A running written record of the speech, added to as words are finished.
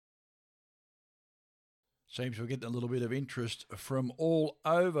Seems we're getting a little bit of interest from all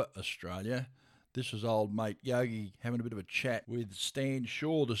over Australia. This is old mate Yogi having a bit of a chat with Stan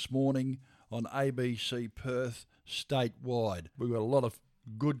Shaw this morning on ABC Perth statewide. We've got a lot of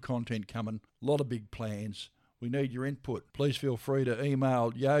good content coming, a lot of big plans. We need your input. Please feel free to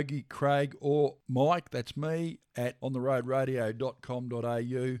email Yogi, Craig or Mike, that's me, at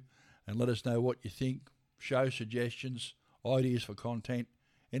ontheroadradio.com.au and let us know what you think, show suggestions, ideas for content,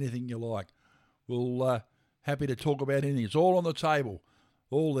 anything you like. We'll happy to talk about anything. It's all on the table,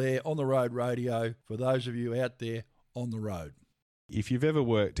 all there on the road radio for those of you out there on the road. If you've ever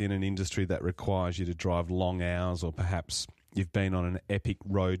worked in an industry that requires you to drive long hours, or perhaps you've been on an epic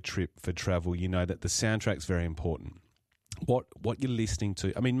road trip for travel, you know that the soundtrack's very important. What you're listening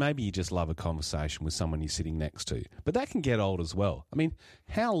to, I mean, maybe you just love a conversation with someone you're sitting next to, but that can get old as well. I mean,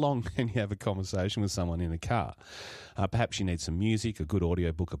 how long can you have a conversation with someone in a car? Perhaps you need some music, a good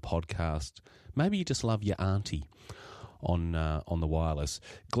audiobook, a podcast. Maybe you just love your auntie on the wireless.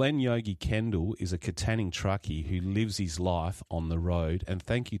 Glenn Yogi Kendall is a Katanning truckie who lives his life on the road, and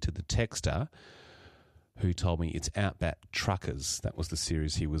thank you to the texter who told me it's Outback Truckers. That was the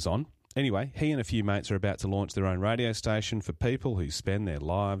series he was on. Anyway, he and a few mates are about to launch their own radio station for people who spend their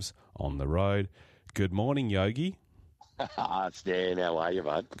lives on the road. Good morning, Yogi. Stan, how are you,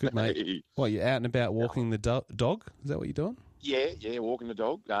 bud? Good, mate. What, you're out and about walking the dog? Is that what you're doing? Yeah, walking the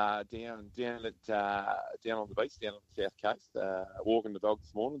dog down on the beach, down on the south coast. Walking the dog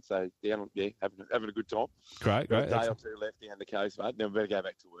this morning, so having a good time. Great. Got a day or two left down the coast, mate. Then we better go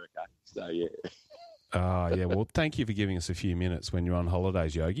back to work, eh? So yeah. Oh yeah. Well, thank you for giving us a few minutes when you're on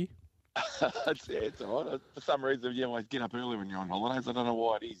holidays, Yogi. It's all right. For some reason, you always get up early when you're on holidays. I don't know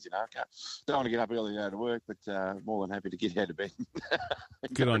why it is, you know. Don't want to get up early to go to work, but more than happy to get out of bed.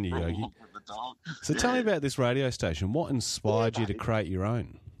 Good on you, Yogi. So tell me about this radio station. What inspired you to create your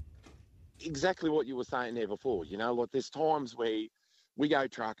own? Exactly what you were saying there before. You know, like there's times where we go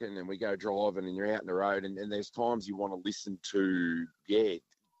trucking and we go driving and you're out on the road and there's times you want to listen to,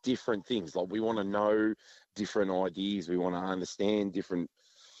 different things. Like we want to know different ideas. We want to understand different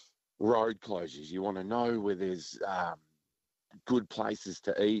road closures. You want to know where there's good places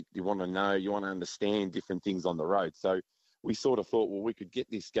to eat. You want to understand different things on the road. So we sort of thought, well, we could get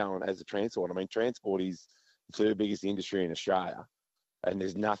this going as a transport. I mean, transport is the third biggest industry in Australia, and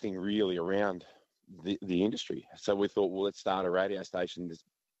there's nothing really around the industry. So we thought, well, let's start a radio station that's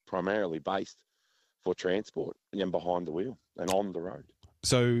primarily based for transport and behind the wheel and on the road.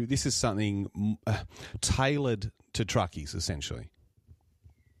 So this is something tailored to truckies, essentially.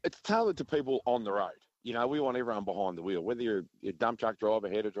 It's tailored to people on the road. You know, we want everyone behind the wheel, whether you're a dump truck driver,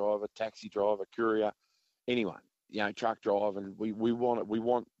 header driver, taxi driver, courier, anyone. You know, truck driving. We want it. We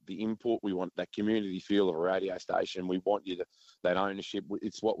want the input. We want that community feel of a radio station. We want that ownership.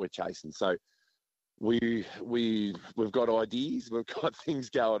 It's what we're chasing. So we've got ideas. We've got things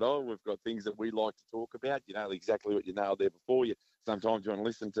going on. We've got things that we like to talk about. You know, exactly what you nailed there before. Sometimes you want to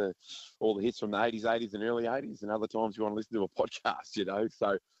listen to all the hits from the 80s and early 80s, and other times you want to listen to a podcast, you know.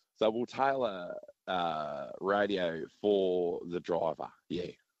 So we'll tailor radio for the driver,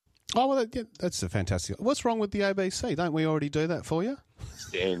 yeah. Oh, well, that's a fantastic. What's wrong with the ABC? Don't we already do that for you?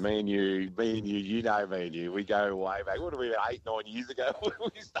 Stan, me and you, you know me and you. We go way back. What are we, 8-9 years ago when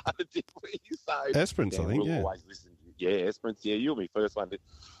we started, did we? So, Esperance, I think, we'll always listen to you. Yeah, Esperance, yeah, you'll be first one to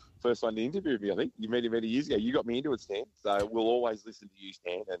interview me, I think. You met him many years ago. You got me into it, Stan. So we'll always listen to you,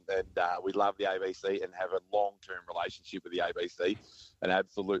 Stan. And we love the ABC and have a long-term relationship with the ABC. And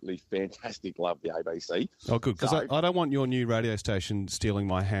absolutely fantastic love the ABC. Oh, good, because I don't want your new radio station stealing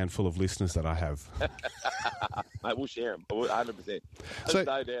my handful of listeners that I have. Mate, we'll share them, 100%. There's no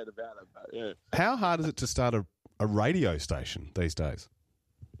doubt about it. But, yeah. How hard is it to start a radio station these days?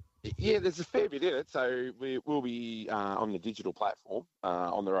 Yeah, there's a fair bit in it. So we'll be on the digital platform.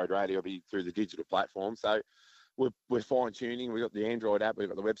 On the road radio will be through the digital platform. So we're fine tuning. We've got the Android app. We've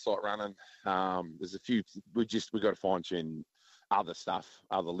got the website running. There's a few. We've got to fine tune other stuff,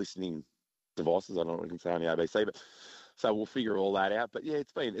 other listening devices. I don't know what we can say on the ABC, but so we'll figure all that out. But yeah,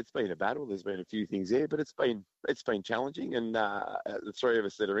 it's been a battle. There's been a few things there, but it's been challenging. And the three of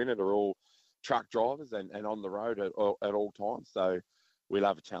us that are in it are all truck drivers and on the road at all times. So we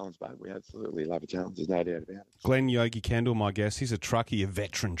love a challenge, babe. We absolutely love a challenge. There's no doubt about it. Glenn Yogi Kendall, my guest. He's a truckie, a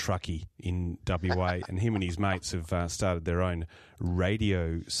veteran truckie in WA, and him and his mates have started their own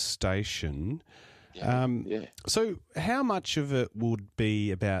radio station. Yeah. So how much of it would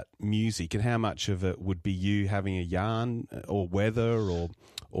be about music and how much of it would be you having a yarn or weather or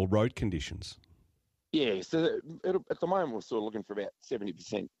road conditions? Yeah, so at the moment we're sort of looking for about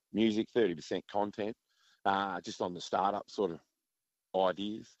 70% music, 30% content, just on the startup sort of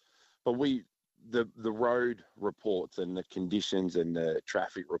ideas. But we the road reports and the conditions and the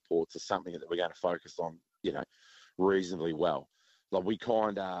traffic reports are something that we're going to focus on, reasonably well. Like you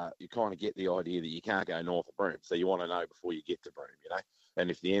kind of get the idea that you can't go north of Broome, so you want to know before you get to Broome, And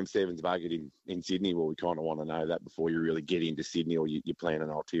if the M7's buggered in Sydney, well, we kind of want to know that before you really get into Sydney or you plan an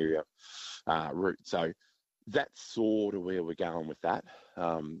ulterior route. So that's sort of where we're going with that.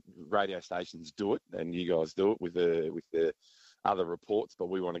 Radio stations do it, and you guys do it with the other reports, but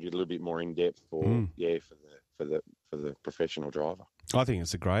we want to get a little bit more in depth for the professional driver. I think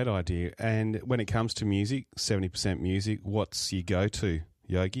it's a great idea. And when it comes to music, 70% music, what's your go-to,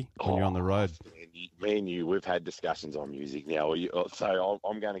 Yogi, when you're on the road? Me and you, we've had discussions on music now. So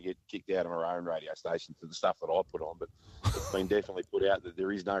I'm going to get kicked out of our own radio station for the stuff that I put on, but it's been definitely put out that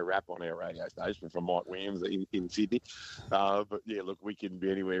there is no rap on our radio station from Mike Williams in Sydney. But yeah, look, we can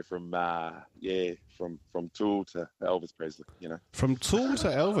be anywhere from Tool to Elvis Presley, From Tool to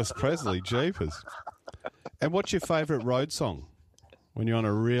Elvis Presley, jeepers. And what's your favourite road song when you're on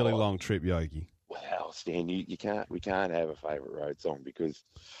a really long trip, Yogi? Well, Stan, we can't have a favourite road song because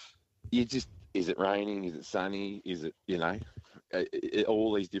is it raining? Is it sunny? Is it,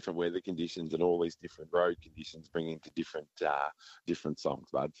 all these different weather conditions and all these different road conditions bring into different songs,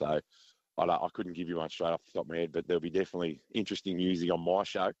 bud. So I couldn't give you one straight off the top of my head, but there'll be definitely interesting music on my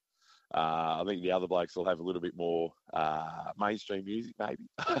show. I think the other blokes will have a little bit more mainstream music, maybe.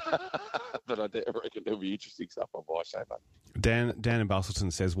 But I reckon there'll be interesting stuff on my show, mate. Dan in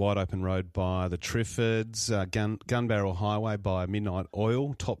Bustleton says Wide Open Road by the Triffids, Gun Barrel Highway by Midnight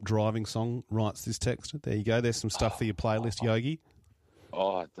Oil, top driving song, writes this text. There you go. There's some stuff for your playlist, Yogi. That's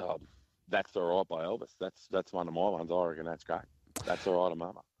All Right by Elvis. That's one of my ones. I reckon that's great. That's All Right,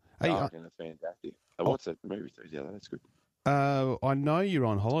 Mama. I reckon that's fantastic. What's that movie? Yeah, that's good. I know you're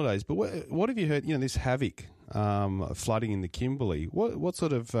on holidays, but what have you heard? This havoc, flooding in the Kimberley. What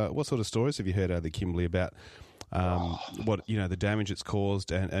sort of stories have you heard out of the Kimberley about the damage it's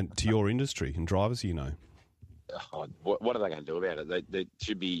caused and to your industry and drivers? What are they going to do about it? They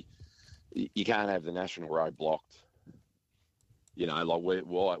should be. You can't have the national road blocked.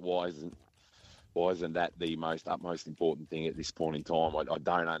 Why isn't that the utmost important thing at this point in time? I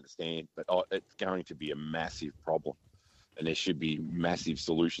don't understand, but it's going to be a massive problem. And there should be massive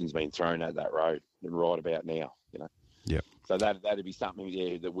solutions being thrown at that road right about now, Yeah. So that'd be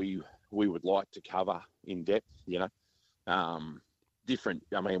something, that we would like to cover in depth, different.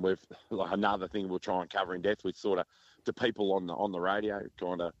 I mean, we've another thing we'll try and cover in depth with sort of to people on the radio.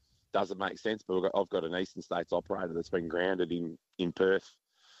 Kind of doesn't make sense, but I've got an Eastern States operator that's been grounded in Perth,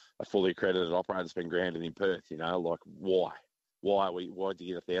 a fully accredited operator that's been grounded in Perth. Why? Why'd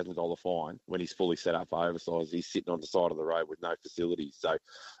you get a $1,000 fine when he's fully set up for oversize? He's sitting on the side of the road with no facilities. So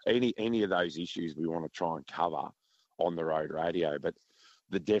any of those issues we want to try and cover on the road radio. But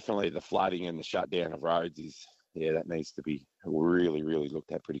definitely the flooding and the shutdown of roads that needs to be really, really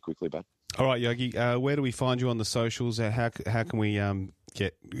looked at pretty quickly, bud. All right, Yogi, where do we find you on the socials? How can we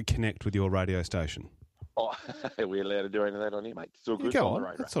connect with your radio station? Oh, are we allowed to do any of that on here, mate? Still good. Go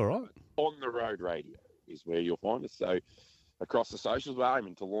on. That's all right. On the road radio is where you'll find us. So across the socials, we're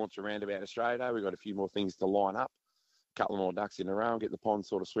aiming to launch around about Australia. We've got a few more things to line up, a couple more ducks in a row and get the pond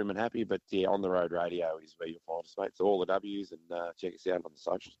sort of swimming happy. But yeah, on the road radio is where you'll find us, mate. So all the W's and check us out on the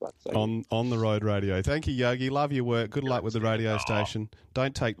socials. But on the road radio. Thank you, Yogi. Love your work. Good luck with the radio station.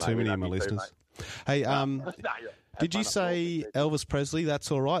 Don't take too many of my listeners. Hey, did you say Elvis Presley?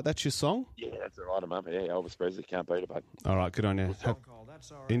 That's all right. That's your song. Yeah, that's all right, mum. Yeah, Elvis Presley, can't beat it, mate. All right, good on you.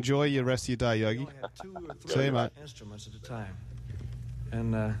 Enjoy your rest of your day, Yogi. See you, mate. Instruments at a time,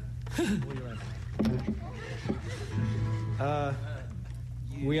 and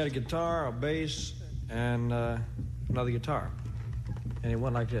we had a guitar, a bass, and another guitar, and it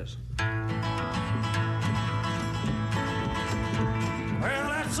went like this. Well,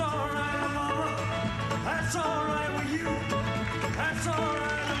 that's all right, Mama. That's all right with you. That's all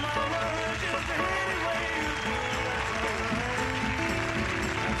right, Mama. Just any way you do.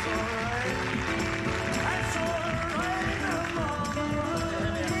 That's all right. That's all right, Mama.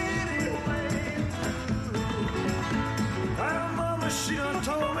 Any way you do. Well, Mama, she done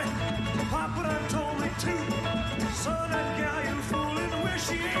told me. Papa done told me too. Son, that gal you fooling, wish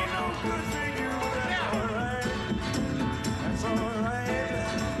she ain't no good for you. That's all right. That's all right.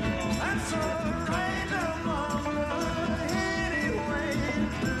 That's all right, Mama.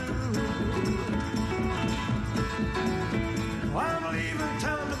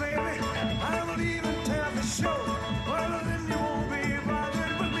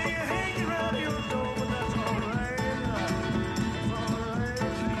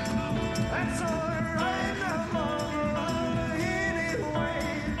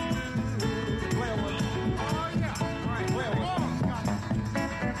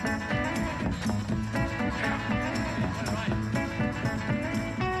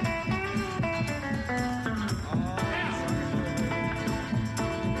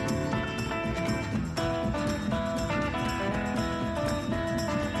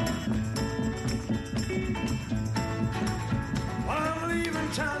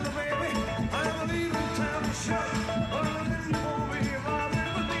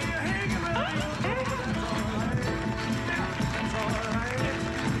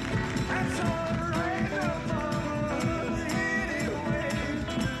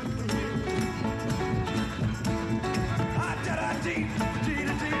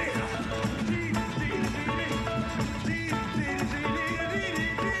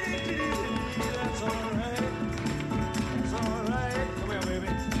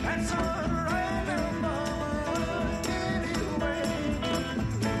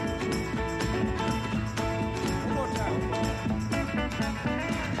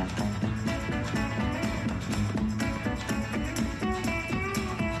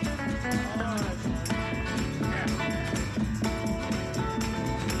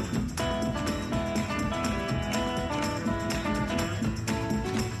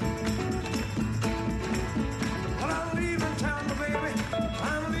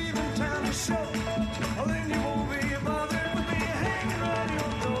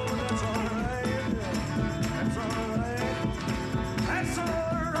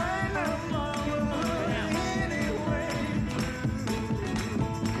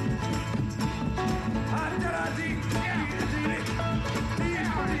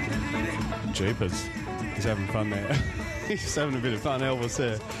 jeepers. He's having fun there. He's having a bit of fun, Elvis,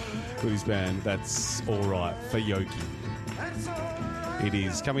 there with his band. That's all right for Yogi. It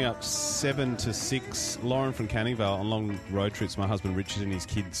is coming up 7 to 6. Lauren from Canning Vale on long road trips. My husband Richard and his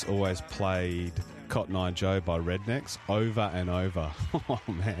kids always played Cotton Eye Joe by Rednecks over and over. Oh,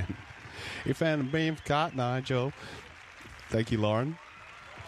 man. If I'm being Cotton Eye Joe. Thank you, Lauren.